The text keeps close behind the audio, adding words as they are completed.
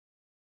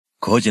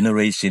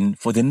Cogeneration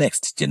for the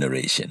next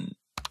generation.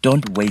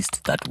 Don't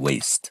waste that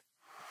waste.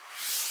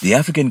 The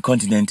African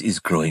continent is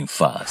growing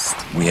fast.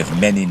 We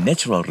have many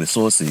natural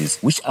resources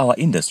which our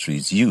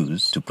industries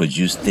use to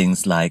produce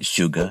things like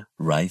sugar,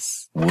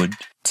 rice, wood,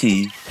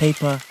 tea,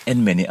 paper,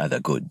 and many other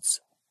goods.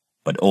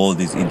 But all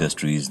these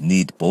industries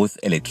need both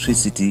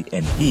electricity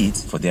and heat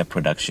for their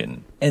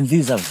production, and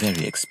these are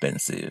very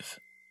expensive.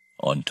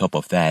 On top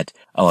of that,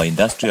 our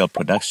industrial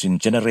production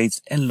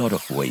generates a lot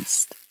of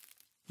waste.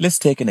 Let's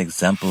take an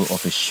example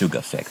of a sugar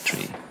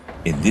factory.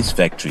 In this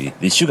factory,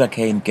 the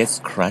sugarcane gets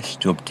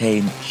crushed to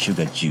obtain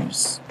sugar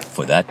juice.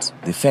 For that,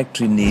 the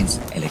factory needs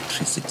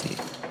electricity.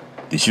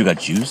 The sugar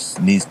juice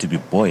needs to be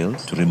boiled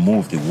to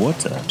remove the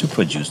water to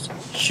produce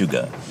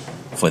sugar.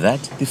 For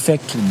that, the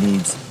factory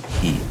needs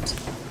heat.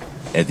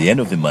 At the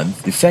end of the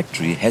month, the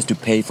factory has to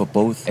pay for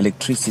both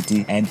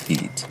electricity and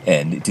heat,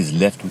 and it is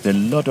left with a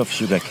lot of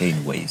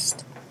sugarcane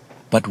waste.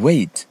 But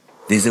wait,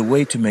 there's a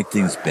way to make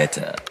things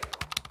better.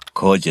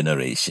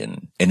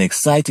 Cogeneration, an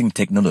exciting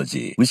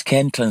technology which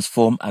can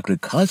transform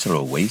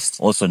agricultural waste,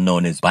 also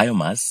known as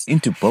biomass,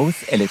 into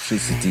both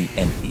electricity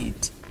and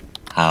heat.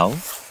 How?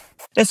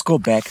 Let's go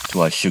back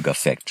to our sugar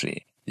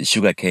factory. The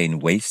sugarcane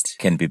waste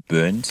can be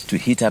burned to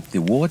heat up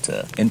the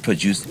water and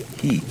produce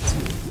heat.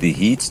 The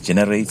heat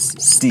generates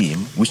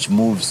steam which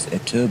moves a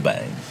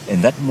turbine,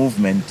 and that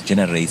movement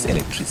generates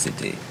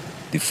electricity.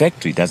 The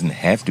factory doesn't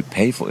have to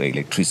pay for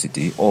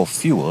electricity or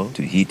fuel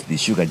to heat the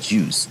sugar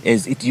juice,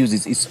 as it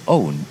uses its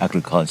own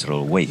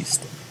agricultural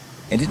waste.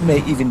 And it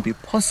may even be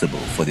possible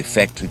for the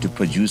factory to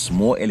produce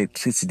more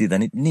electricity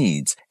than it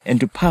needs and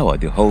to power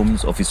the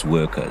homes of its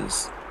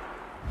workers.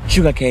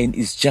 Sugarcane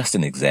is just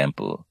an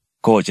example.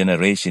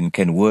 Cogeneration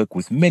can work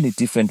with many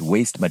different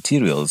waste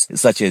materials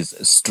such as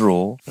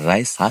straw,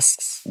 rice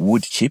husks,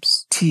 wood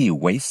chips, tea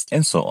waste,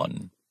 and so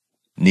on.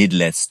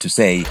 Needless to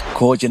say,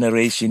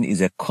 cogeneration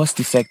is a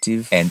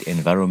cost-effective and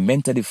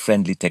environmentally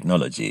friendly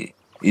technology.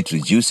 It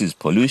reduces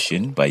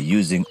pollution by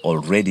using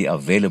already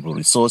available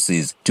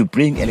resources to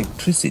bring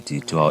electricity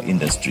to our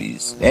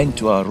industries and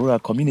to our rural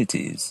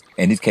communities,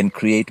 and it can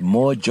create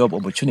more job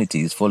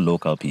opportunities for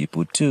local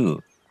people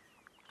too.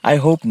 I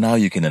hope now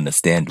you can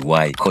understand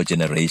why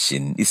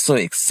cogeneration is so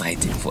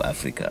exciting for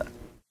Africa.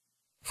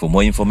 For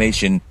more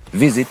information,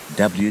 visit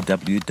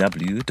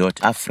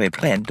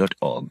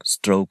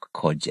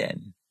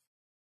www.afriplan.org/cogen.